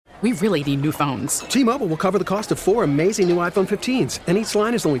We really need new phones. T-Mobile will cover the cost of 4 amazing new iPhone 15s, and each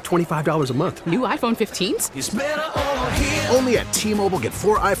line is only $25 a month. New iPhone 15s? It's better over here. Only at T-Mobile, get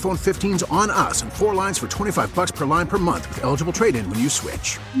 4 iPhone 15s on us and 4 lines for $25 per line per month with eligible trade-in when you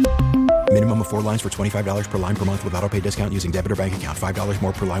switch. Minimum of 4 lines for $25 per line per month with autopay discount using debit or bank account. $5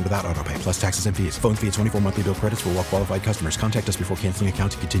 more per line without autopay, plus taxes and fees. Phone fee at 24 monthly bill credits for well-qualified customers. Contact us before canceling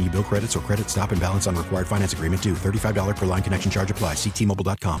account to continue bill credits or credit stop and balance on required finance agreement due. $35 per line connection charge applies. See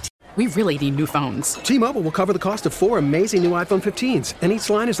T-Mobile.com. We really need new phones. T-Mobile will cover the cost of 4 amazing new iPhone 15s, and each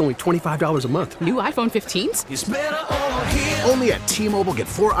line is only $25 a month. New iPhone 15s? It's better over here. Only at T-Mobile, get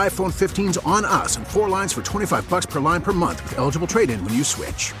 4 iPhone 15s on us and 4 lines for $25 per line per month with eligible trade-in when you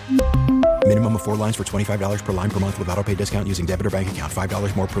switch. Minimum of 4 lines for $25 per line per month with autopay discount using debit or bank account.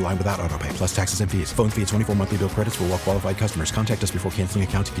 $5 more per line without autopay, plus taxes and fees. Phone fee at 24 monthly bill credits for well-qualified customers. Contact us before canceling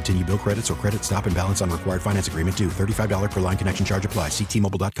account to continue bill credits or credit stop and balance on required finance agreement due. $35 per line connection charge applies. See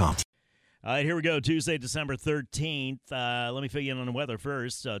T-Mobile.com. All right, here we go. Tuesday, December 13th. Let me fill you in on the weather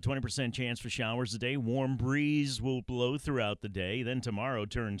first. 20% chance for showers today. Warm breeze will blow throughout the day. Then tomorrow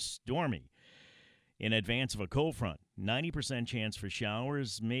turns stormy in advance of a cold front. 90% chance for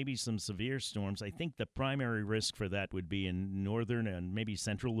showers, maybe some severe storms. I think the primary risk for that would be in northern and maybe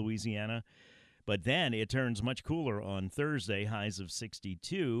central Louisiana. But then it turns much cooler on Thursday, highs of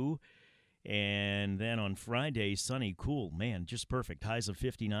 62. And then on Friday, sunny, cool. Man, just perfect. Highs of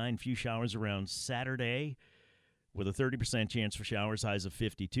 59. Few showers around Saturday with a 30% chance for showers, highs of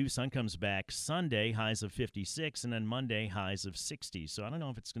 52. Sun comes back Sunday, highs of 56. And then Monday, highs of 60. So I don't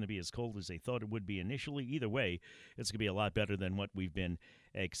know if it's going to be as cold as they thought it would be initially. Either way, it's going to be a lot better than what we've been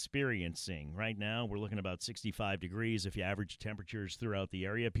experiencing. Right now, we're looking about 65 degrees if you average temperatures throughout the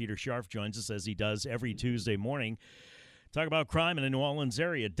area. Peter Scharf joins us as he does every Tuesday morning. Talk about crime in the New Orleans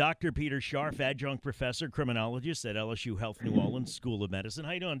area. Dr. Peter Scharf, adjunct professor, criminologist at LSU Health New Orleans School of Medicine.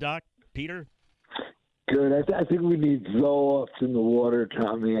 How you doing, Doc? Peter? Good. I think we need Zoloft in the water,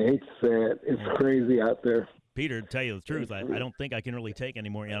 Tommy. I hate to say it. It's crazy out there. Peter, to tell you the truth, I don't think I can really take any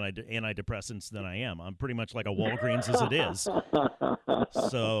more antidepressants than I am. I'm pretty much like a Walgreens as it is.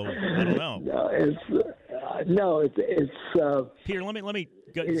 So, I don't know. Peter, let me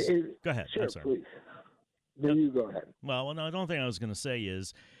go ahead. Sure, I'm sorry. please. No, you go ahead. Well, no, the only thing I was going to say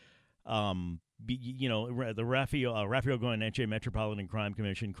is, the Raphael Goyeneche Metropolitan Crime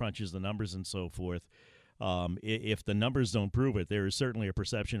Commission crunches the numbers and so forth. If the numbers don't prove it, there is certainly a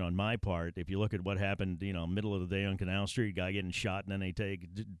perception on my part. If you look at what happened, middle of the day on Canal Street, guy getting shot, and then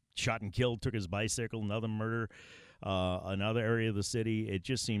shot and killed, took his bicycle, another murder, another area of the city. It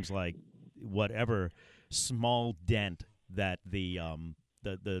just seems like whatever small dent that the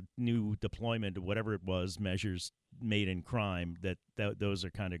new deployment, whatever it was, measures made in crime, that those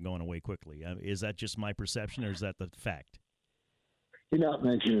are kind of going away quickly. Is that just my perception, or is that the fact? You're not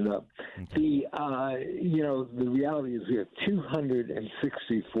mentioning it up. Okay. The reality is we have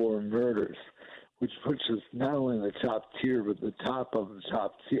 264 murders, which puts us not only in the top tier, but the top of the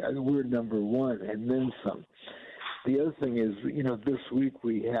top tier. We're number one and then some. The other thing is, this week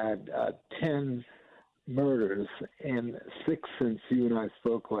we had 10 murders and 6 since you and I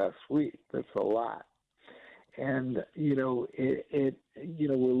spoke last week. That's a lot. And,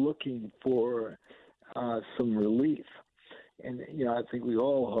 we're looking for some relief. And, I think we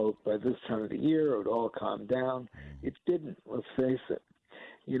all hope by this time of the year it would all calm down. It didn't, let's face it.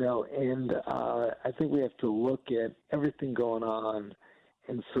 I think we have to look at everything going on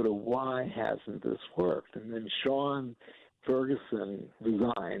and sort of why hasn't this worked. And then Sean Ferguson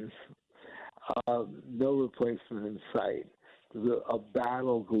resigns. No replacement in sight. There's a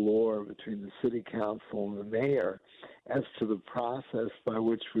battle galore between the city council and the mayor as to the process by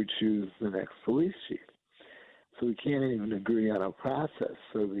which we choose the next police chief. So we can't even agree on a process.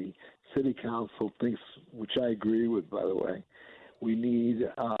 So the city council thinks, which I agree with, by the way, we need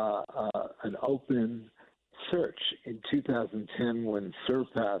an open search. In 2010, when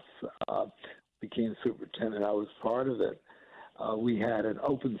Surpass became superintendent, I was part of it. We had an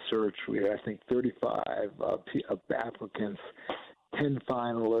open search. We had, I think, 35 applicants, 10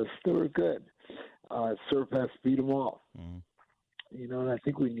 finalists. They were good. Surpass beat them all. Mm-hmm. And I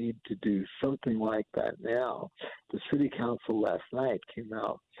think we need to do something like that now. The city council last night came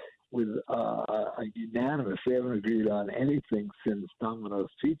out with a unanimous, they haven't agreed on anything since Domino's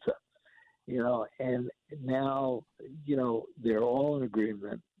Pizza, and now, they're all in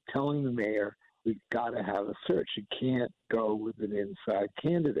agreement telling the mayor, we've got to have a search. You can't go with an inside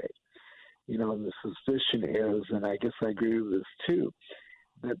candidate. And the suspicion is, and I guess I agree with this too,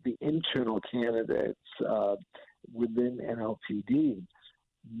 that the internal candidates within NLPD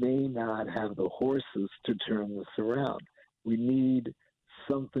may not have the horses to turn this around. We need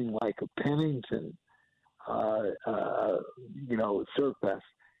something like a Pennington, surplus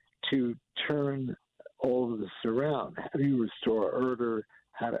to turn all of this around? How do you restore order?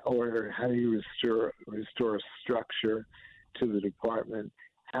 How do you restore structure to the department?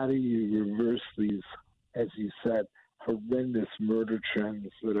 How do you reverse these, as you said, horrendous murder trends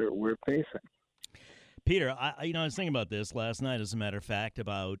that we're facing? Peter, I was thinking about this last night, as a matter of fact,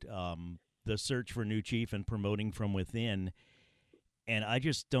 about the search for new chief and promoting from within, and I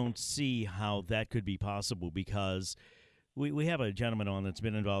just don't see how that could be possible, because we have a gentleman on that's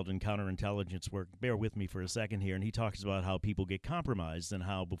been involved in counterintelligence work. Bear with me for a second here, and he talks about how people get compromised and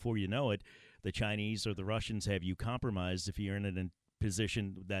how, before you know it, the Chinese or the Russians have you compromised if you're in a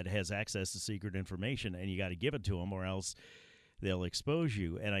position that has access to secret information, and you got to give it to them or else they'll expose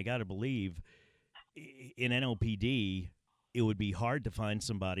you. And I got to believe in NOPD, it would be hard to find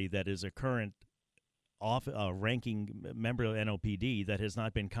somebody that is a current ranking member of NOPD that has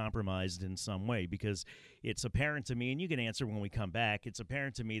not been compromised in some way, because it's apparent to me, and you can answer when we come back, it's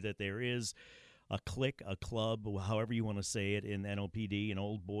apparent to me that there is a clique, a club, however you want to say it, in NOPD, an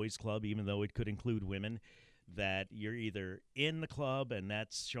old boys club, even though it could include women, that you're either in the club, and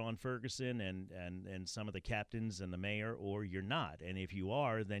that's Sean Ferguson and some of the captains and the mayor, or you're not. And if you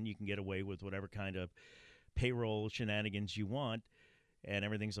are, then you can get away with whatever kind of payroll shenanigans you want, and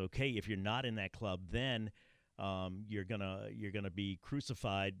everything's okay. If you're not in that club, then you're gonna be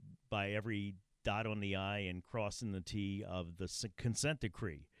crucified by every dot on the I and crossing the T of the consent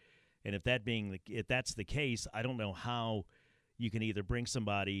decree. And if that's the case, I don't know how you can either bring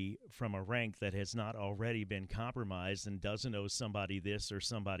somebody from a rank that has not already been compromised and doesn't owe somebody this or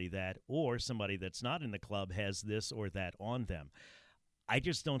somebody that, or somebody that's not in the club has this or that on them. I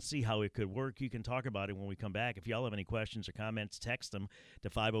just don't see how it could work. You can talk about it when we come back. If y'all have any questions or comments, text them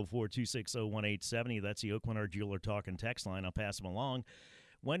to 504-260-1870. That's the Oak Leonard Jeweler Talk and text line. I'll pass them along.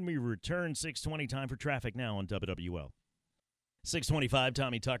 When we return, 6:20, time for traffic now on WWL. 6:25,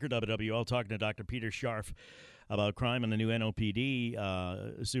 Tommy Tucker, WWL, talking to Dr. Peter Scharf about crime and the new NOPD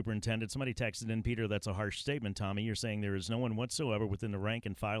superintendent. Somebody texted in, Peter, that's a harsh statement, Tommy. You're saying there is no one whatsoever within the rank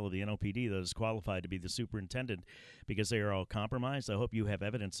and file of the NOPD that is qualified to be the superintendent because they are all compromised. I hope you have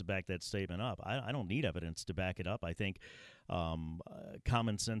evidence to back that statement up. I don't need evidence to back it up. I think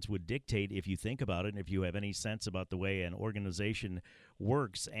common sense would dictate, if you think about it, and if you have any sense about the way an organization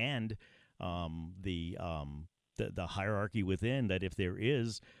works and the hierarchy within, that if there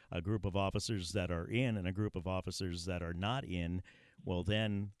is a group of officers that are in and a group of officers that are not in, well,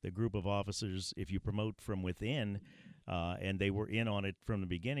 then the group of officers, if you promote from within and they were in on it from the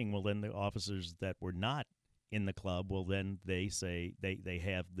beginning, well, then the officers that were not in the club, well, then they say they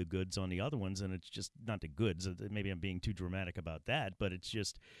have the goods on the other ones, and it's just not the goods. Maybe I'm being too dramatic about that, but it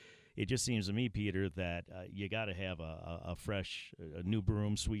just seems to me, Peter, that you got to have a fresh, a new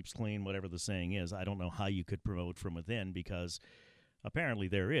broom sweeps clean, whatever the saying is. I don't know how you could promote from within, because apparently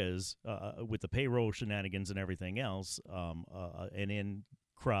there is, with the payroll shenanigans and everything else, an in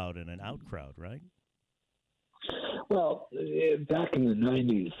crowd and an out crowd, right? Well, back in the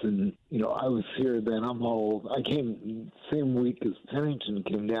 90s, and, I was here then. I'm old. I came same week as Pennington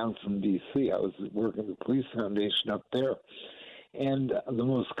came down from D.C. I was working at the Police Foundation up there. And the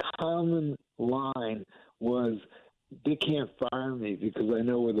most common line was, they can't fire me because I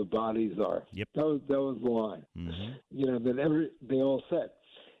know where the bodies are. Yep. That was the line. Mm-hmm. That they all said.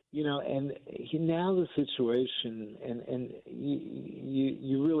 And now the situation, and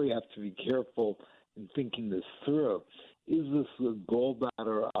you really have to be careful in thinking this through. Is this a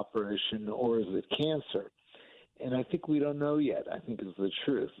gallbladder operation or is it cancer? And I think we don't know yet, I think is the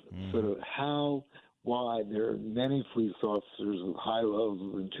truth. Mm-hmm. Sort of why there are many police officers with high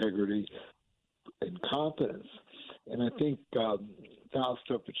levels of integrity and competence. And I think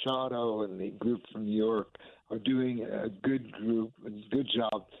Fausto Picciotto and the group from New York are doing a good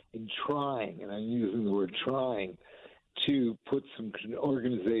job in trying, and I'm using the word trying, to put some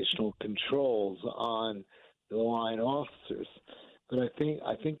organizational controls on the line officers. But I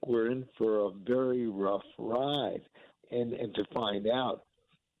think we're in for a very rough ride, and to find out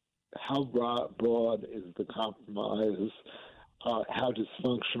how broad is the compromise, how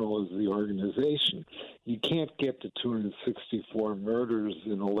dysfunctional is the organization. You can't get to 264 murders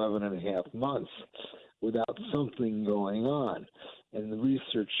in 11 and a half months without something going on. And the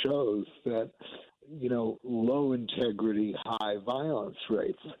research shows that, low integrity, high violence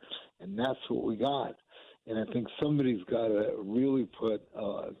rates. And that's what we got. And I think somebody's got to really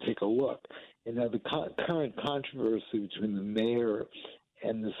take a look. And now the current controversy between the mayor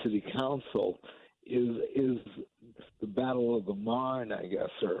and the city council is the Battle of the Marne, I guess,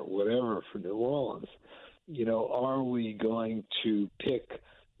 or whatever, for New Orleans. are we going to pick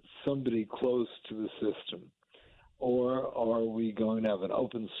somebody close to the system, or are we going to have an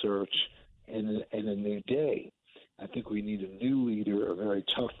open search and a new day? I think we need a new leader, a very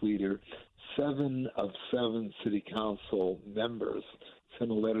tough leader. 7 of 7 city council members sent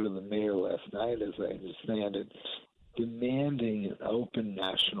a letter to the mayor last night, as I understand it, demanding an open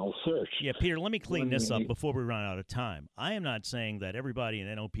national search. Yeah, Peter, let me clean this up before we run out of time. I am not saying that everybody in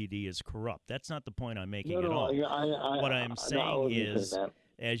NOPD is corrupt. That's not the point I'm making at all. What I'm saying is,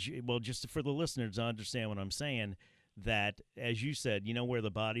 just for the listeners to understand what I'm saying, that, as you said, where the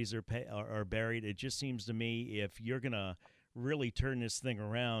bodies are buried, it just seems to me if you're going to really turn this thing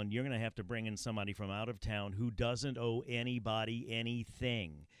around, you're going to have to bring in somebody from out of town who doesn't owe anybody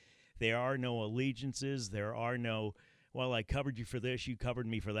anything. There are no allegiances. There are no, well, I covered you for this, you covered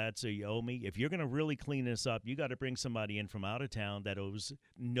me for that, so you owe me. If you're going to really clean this up, you got to bring somebody in from out of town that owes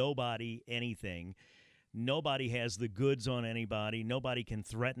nobody anything. Nobody has the goods on anybody. Nobody can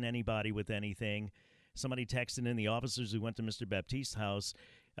threaten anybody with anything. Somebody texted in the officers who went to Mr. Baptiste's house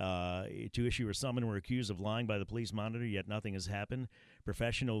to issue a summons were accused of lying by the police monitor, yet nothing has happened.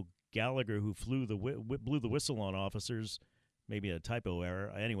 Professional Gallagher, who blew the whistle on officers, maybe a typo error.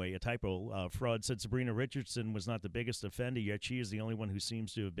 Anyway, a typo fraud, said Sabrina Richardson was not the biggest offender, yet she is the only one who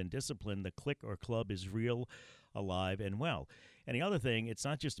seems to have been disciplined. The clique or club is real, alive, and well. And the other thing, it's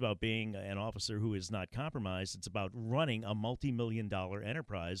not just about being an officer who is not compromised. It's about running a multi-million-dollar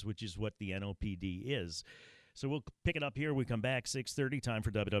enterprise, which is what the NOPD is. So we'll pick it up here. We come back 6:30, time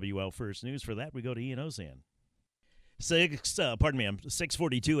for WWL First News. For that, we go to Ian Ozan.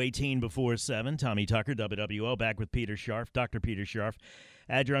 6:42, 18 before 7. Tommy Tucker, WWL, back with Peter Scharf, Dr. Peter Scharf,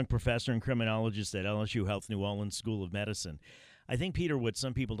 adjunct professor and criminologist at LSU Health New Orleans School of Medicine. I think, Peter, what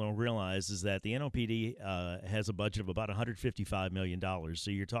some people don't realize is that the NOPD has a budget of about $155 million.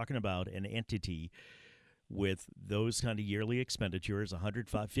 So you're talking about an entity with those kind of yearly expenditures,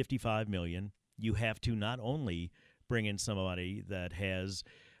 $155 million. You have to not only bring in somebody that has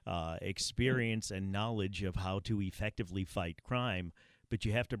experience and knowledge of how to effectively fight crime, but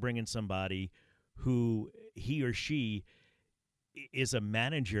you have to bring in somebody who he or she is a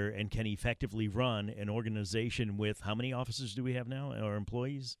manager and can effectively run an organization with, how many officers do we have now, or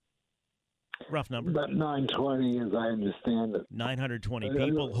employees? Rough number. About 920, as I understand it. 920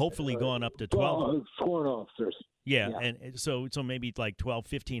 people, hopefully going up to 12. Sworn officers. Yeah, and so maybe like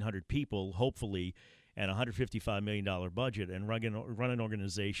 1,500 people, hopefully, and a $155 million budget, and run an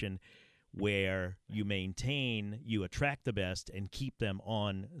organization where you attract the best and keep them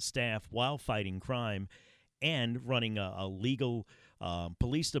on staff while fighting crime, and running a legal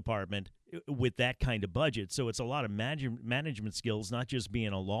police department with that kind of budget. So it's a lot of management skills, not just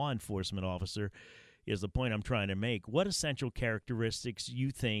being a law enforcement officer, is the point I'm trying to make. What essential characteristics do you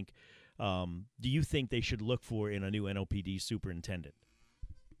think they should look for in a new NOPD superintendent?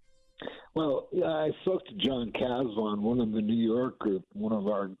 Well, I spoke to John Casvon, one of the New York group, one of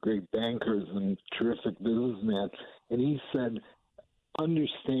our great bankers and terrific businessman, and he said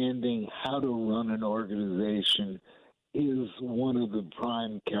understanding how to run an organization is one of the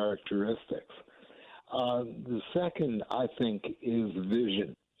prime characteristics. The second, I think, is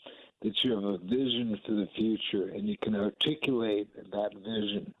vision, that you have a vision for the future and you can articulate that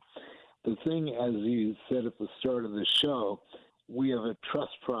vision. The thing, as you said at the start of the show, we have a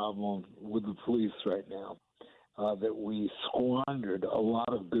trust problem with the police right now, that we squandered a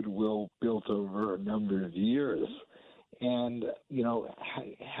lot of goodwill built over a number of years. And,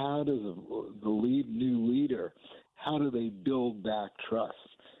 how does the new leader, how do they build back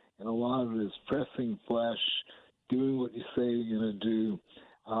trust? And a lot of it is pressing flesh, doing what you say you're going to do,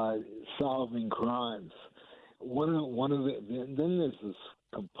 solving crimes. Then there's this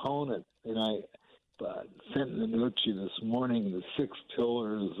component, and I sent in a note to you this morning, the 6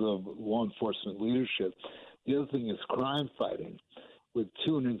 pillars of law enforcement leadership. The other thing is crime fighting. With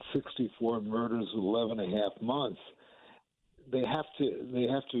 264 murders in 11 and a half months, they have to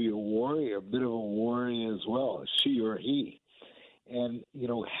be a warrior, a bit of a warrior as well, she or he. And,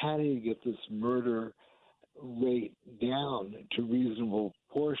 how do you get this murder rate down to reasonable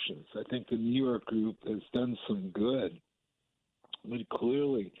portions? I think the New York group has done some good. But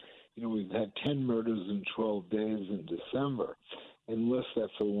clearly, we've had 10 murders in 12 days in December. Unless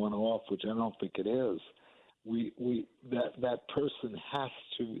that's a one-off, which I don't think it is, that person has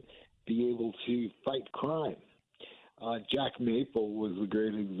to be able to fight crime. Jack Maple was a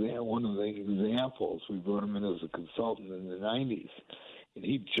great one of the examples. We brought him in as a consultant in the 90s, and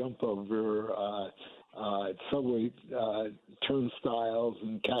he'd jump over subway turnstiles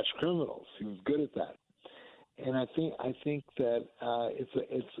and catch criminals. He was good at that. And I think that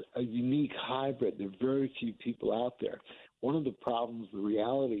it's a unique hybrid. There are very few people out there. One of the problems, the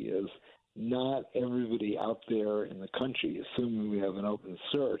reality is, not everybody out there in the country, assuming we have an open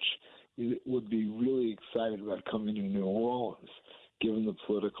search, would be really excited about coming to New Orleans, given the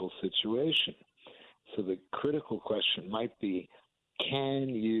political situation. So the critical question might be, can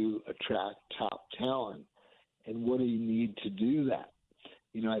you attract top talent, and what do you need to do that?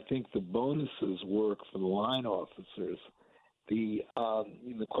 I think the bonuses work for the line officers. The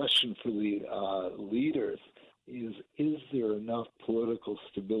question for the leaders is there enough political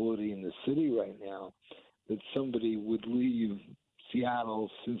stability in the city right now that somebody would leave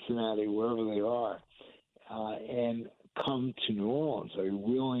Seattle, Cincinnati, wherever they are, and come to New Orleans? Are you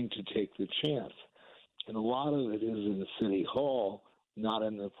willing to take the chance? And a lot of it is in the city hall, not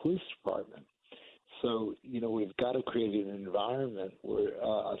in the police department. So, we've got to create an environment where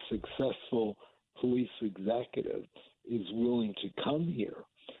a successful police executive is willing to come here.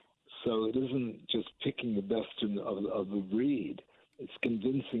 So it isn't just picking the best of the breed. It's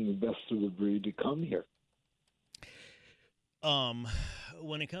convincing the best of the breed to come here.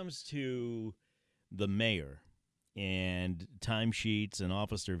 When it comes to the mayor and timesheets and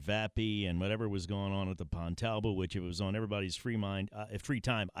Officer Vappy and whatever was going on at the Pontalba, which if it was on everybody's free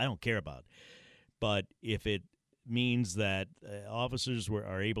time, I don't care about. But if it means that officers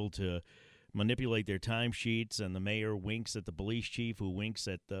are able to manipulate their timesheets and the mayor winks at the police chief who winks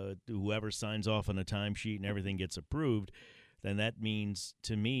at whoever signs off on a timesheet and everything gets approved, then that means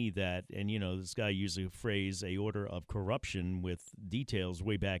to me that, and this guy used the phrase aorta of corruption with details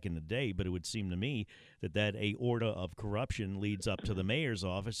way back in the day, but it would seem to me that aorta of corruption leads up to the mayor's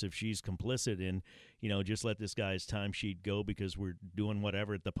office if she's complicit in, just let this guy's timesheet go because we're doing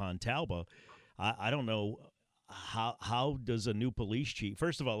whatever at the Pontalba. I don't know how does a new police chief,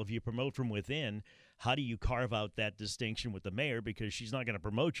 first of all, if you promote from within, how do you carve out that distinction with the mayor? Because she's not going to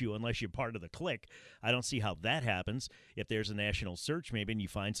promote you unless you're part of the clique. I don't see how that happens. If there's a national search, maybe, and you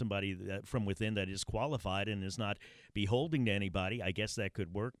find somebody from within that is qualified and is not beholding to anybody, I guess that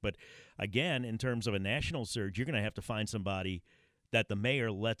could work. But again, in terms of a national search, you're going to have to find somebody that the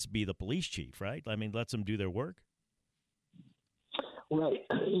mayor lets be the police chief, right? I mean, lets them do their work. Right,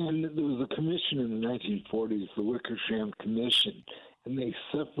 and there was a commission in the 1940s, the Wickersham Commission, and they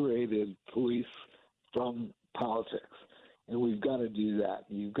separated police from politics, and we've got to do that.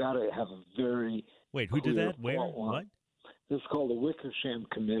 You've got to have a very who did that? Where? What? This is called the Wickersham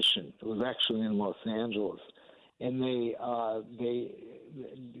Commission. It was actually in Los Angeles, and they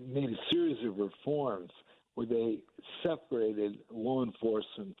made a series of reforms where they separated law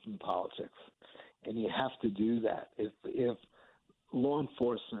enforcement from politics, and you have to do that. If law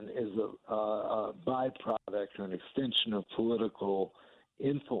enforcement is a byproduct or an extension of political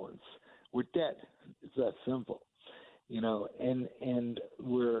influence, we're dead. It's that simple, and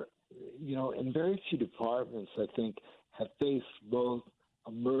we're, and very few departments, I think, have faced both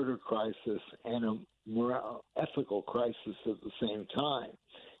a murder crisis and a ethical crisis at the same time.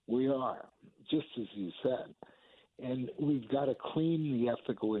 We are, just as you said, and we've got to clean the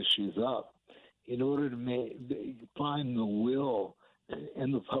ethical issues up in order to find the will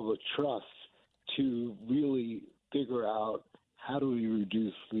and the public trust to really figure out how do we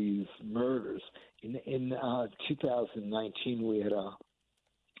reduce these murders. In 2019, we had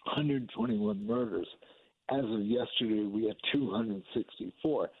 121 murders. As of yesterday, we had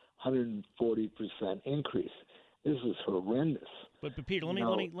 264, 140% increase. This is horrendous. But Peter, let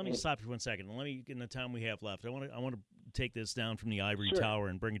me stop you for 1 second. Let me, in the time we have left, I want to take this down from the ivory tower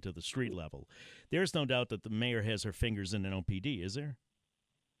and bring it to the street level. There's no doubt that the mayor has her fingers in an OPD, is there?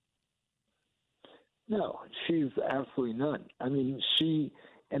 No, she's absolutely none. I mean,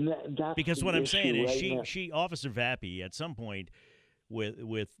 that's because what I'm saying is she Officer Vappy at some point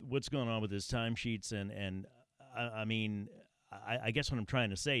with what's going on with his timesheets and I mean, I guess what I'm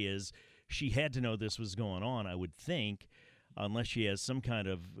trying to say is she had to know this was going on, I would think, unless she has some kind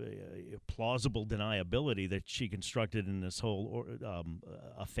of plausible deniability that she constructed in this whole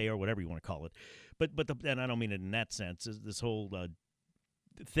affair, whatever you want to call it. But and I don't mean it in that sense. This whole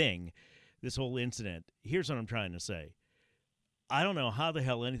thing, this whole incident. Here's what I'm trying to say. I don't know how the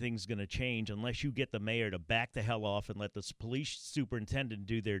hell anything's going to change unless you get the mayor to back the hell off and let the police superintendent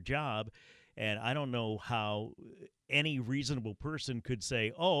do their job. And I don't know how any reasonable person could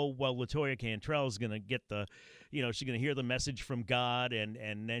say, oh, well, LaToya Cantrell is going to get she's going to hear the message from God and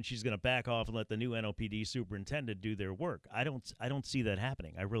then she's going to back off and let the new NOPD superintendent do their work. I don't see that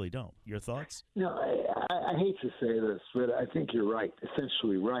happening. I really don't. Your thoughts? No, I hate to say this, but I think you're right,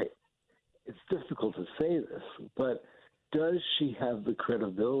 essentially right. It's difficult to say this, but does she have the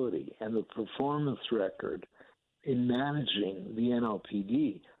credibility and the performance record in managing the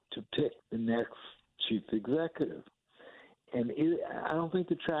NOPD to pick the next chief executive. And I don't think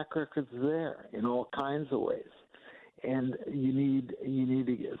the track record's there in all kinds of ways. And you need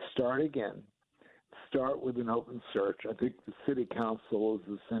to start again. Start with an open search. I think the city council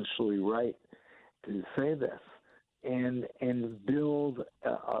is essentially right to say this, and build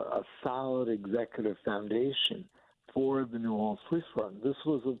a solid executive foundation for the New Orleans Police Department. This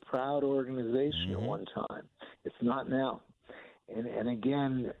was a proud organization at one time. It's not now. And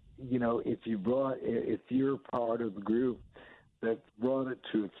again, if you're part of the group that brought it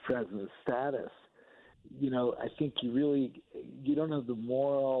to its present status, I think you don't have the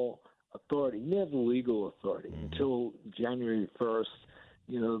moral authority. You have the legal authority until January 1st.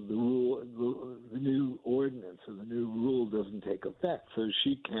 The new ordinance or the new rule doesn't take effect, so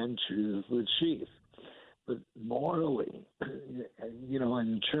she can choose the chief. But morally,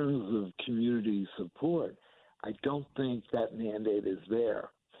 in terms of community support, I don't think that mandate is there.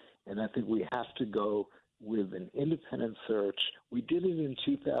 And I think we have to go with an independent search. We did it in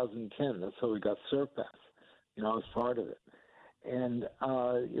 2010. That's how we got Surpass. I was part of it. And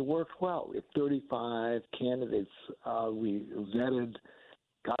it worked well. We had 35 candidates we vetted,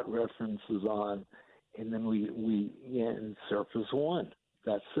 got references on, and then and Surface won.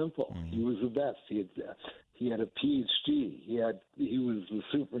 That's simple. He was the best. He had a PhD. He was the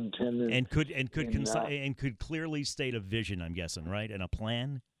superintendent and could clearly state a vision. I'm guessing, right, and a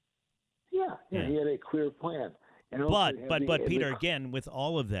plan. Yeah. He had a clear plan. And but Peter, again, with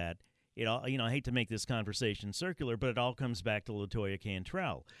all of that, I hate to make this conversation circular, but it all comes back to LaToya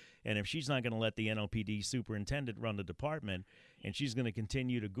Cantrell. And if she's not going to let the NOPD superintendent run the department, and she's going to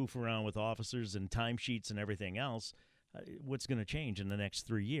continue to goof around with officers and timesheets and everything else, what's going to change in the next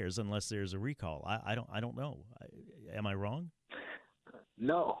 3 years unless there's a recall? I don't know. Am I wrong?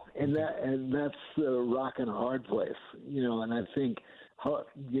 No, and that's a rock and a hard place. And I think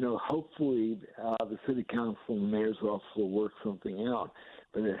hopefully the city council and the mayor's office will work something out.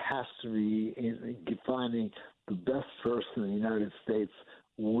 But it has to be in finding the best person in the United States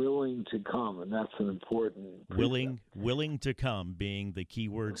willing to come, and that's an important willing to come being the key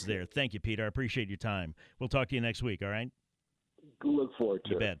words there. Thank you, Peter. I appreciate your time. We'll talk to you next week, all right? Look forward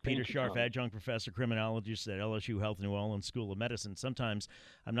to it. You bet. Peter Scharf, adjunct professor, criminologist at LSU Health New Orleans School of Medicine. Sometimes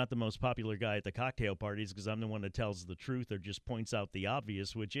I'm not the most popular guy at the cocktail parties because I'm the one that tells the truth or just points out the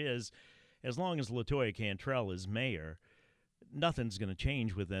obvious, which is as long as LaToya Cantrell is mayor, nothing's going to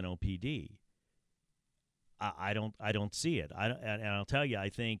change with NOPD. I don't see it. And I'll tell you, I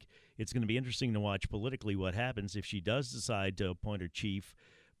think it's going to be interesting to watch politically what happens if she does decide to appoint her chief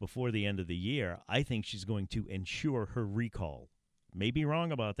before the end of the year. I think she's going to ensure her recall. May be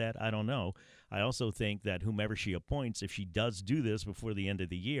wrong about that. I don't know. I also think that whomever she appoints, if she does do this before the end of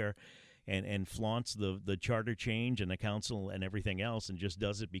the year and flaunts the charter change and the council and everything else and just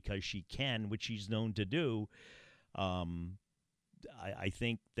does it because she can, which she's known to do, I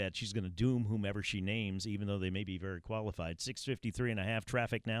think that she's going to doom whomever she names, even though they may be very qualified. 6:53.5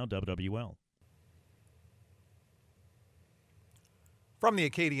 traffic now, WWL. From the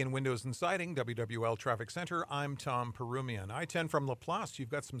Acadian Windows and Siding, WWL Traffic Center, I'm Tom Perumian. I-10 from LaPlace, you've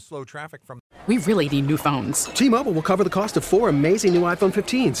got some slow traffic from... We really need new phones. T-Mobile will cover the cost of 4 amazing new iPhone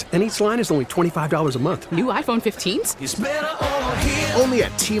 15s, and each line is only $25 a month. New iPhone 15s? It's better over here. Only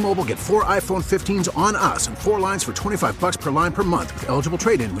at T-Mobile, get 4 iPhone 15s on us and 4 lines for $25 per line per month with eligible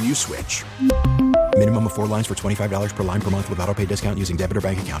trade-in when you switch. Minimum of 4 lines for $25 per line per month with autopay discount using debit or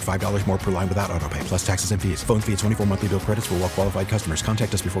bank account. $5 more per line without autopay, plus taxes and fees. Phone fee at 24 monthly bill credits for well-qualified customers.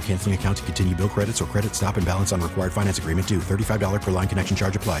 Contact us before canceling account to continue bill credits or credit stop and balance on required finance agreement due. $35 per line connection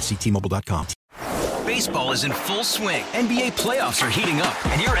charge applies. See T-Mobile.com. Baseball is in full swing. NBA playoffs are heating up,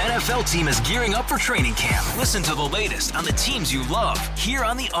 and your NFL team is gearing up for training camp. Listen to the latest on the teams you love here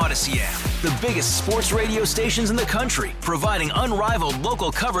on the Odyssey app. The biggest sports radio stations in the country, providing unrivaled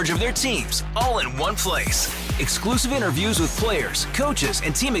local coverage of their teams, all in one place. Exclusive interviews with players, coaches,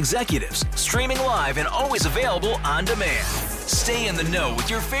 and team executives, streaming live and always available on demand. Stay in the know with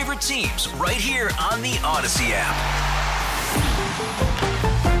your favorite teams right here on the Odyssey app.